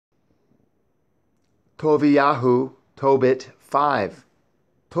Tobit 5.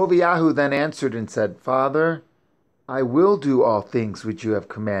 Toviyahu then answered and said, Father, I will do all things which you have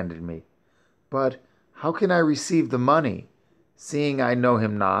commanded me. But how can I receive the money, seeing I know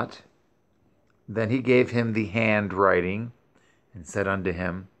him not? Then he gave him the handwriting, and said unto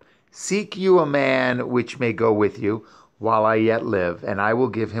him, Seek you a man which may go with you, while I yet live, and I will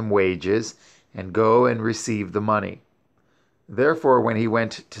give him wages, and go and receive the money. Therefore when he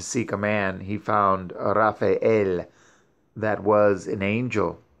went to seek a man, he found Raphael, that was an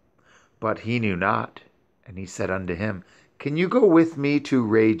angel, but he knew not. And he said unto him, Can you go with me to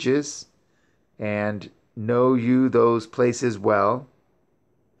Rages? And know you those places well?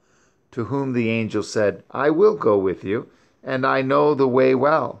 To whom the angel said, I will go with you, and I know the way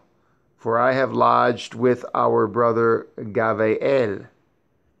well, for I have lodged with our brother Gavael.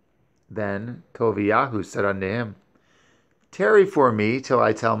 Then Toviyahu said unto him, Tarry for me till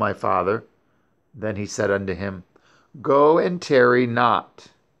I tell my father. Then he said unto him, Go and tarry not.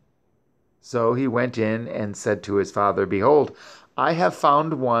 So he went in and said to his father, Behold, I have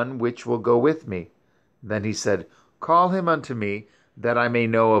found one which will go with me. Then he said, Call him unto me, that I may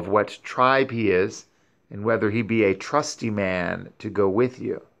know of what tribe he is, and whether he be a trusty man to go with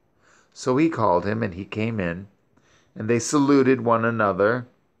you. So he called him, and he came in, and they saluted one another.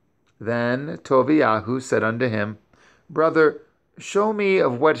 Then Toviyahu said unto him, Brother, show me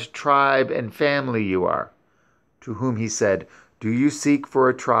of what tribe and family you are. To whom he said, Do you seek for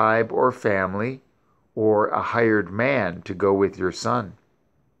a tribe or family, or a hired man to go with your son?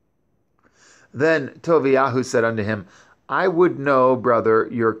 Then Toviyahu said unto him, I would know, brother,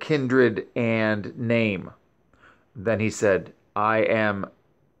 your kindred and name. Then he said, I am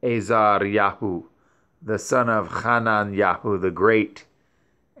Azaryahu, the son of Hananyahu the great,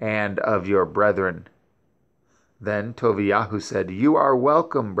 and of your brethren. Then Toviyahu said, You are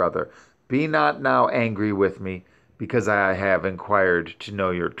welcome, brother. Be not now angry with me, because I have inquired to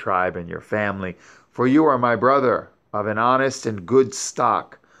know your tribe and your family. For you are my brother, of an honest and good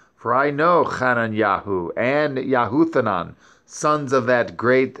stock. For I know Hananyahu and Yahuthanan, sons of that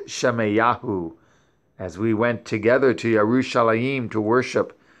great Shemayahu, as we went together to Yerushalayim to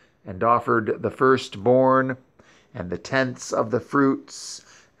worship, and offered the firstborn and the tenths of the fruits,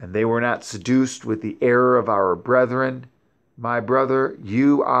 and they were not seduced with the error of our brethren. My brother,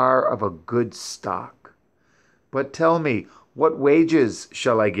 you are of a good stock. But tell me, what wages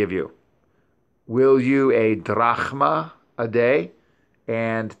shall I give you? Will you a drachma a day,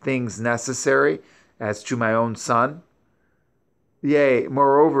 and things necessary as to my own son? Yea,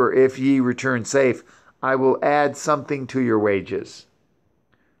 moreover, if ye return safe, I will add something to your wages.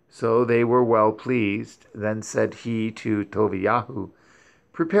 So they were well pleased. Then said he to Toviyahu,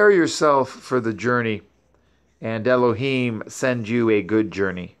 Prepare yourself for the journey, and Elohim send you a good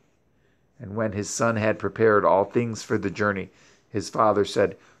journey. And when his son had prepared all things for the journey, his father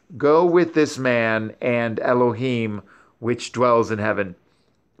said, Go with this man, and Elohim, which dwells in heaven,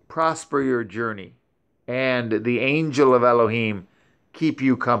 prosper your journey, and the angel of Elohim keep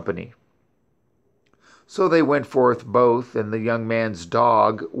you company. So they went forth both, and the young man's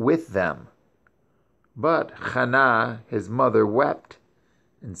dog with them. But Hannah, his mother, wept,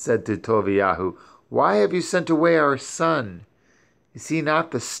 and said to Toviyahu, Why have you sent away our son? Is he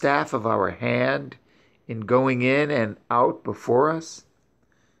not the staff of our hand in going in and out before us?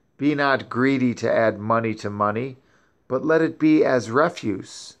 Be not greedy to add money to money, but let it be as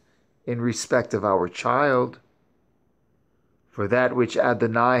refuse in respect of our child. For that which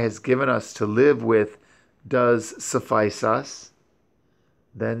Adonai has given us to live with does suffice us.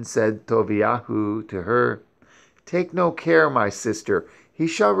 Then said Toviyahu to her, Take no care, my sister, he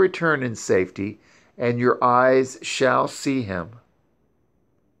shall return in safety, and your eyes shall see him.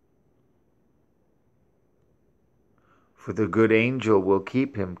 For the good angel will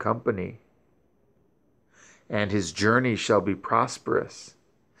keep him company, and his journey shall be prosperous,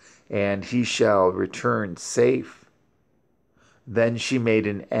 and he shall return safe. Then she made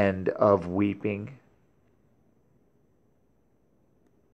an end of weeping.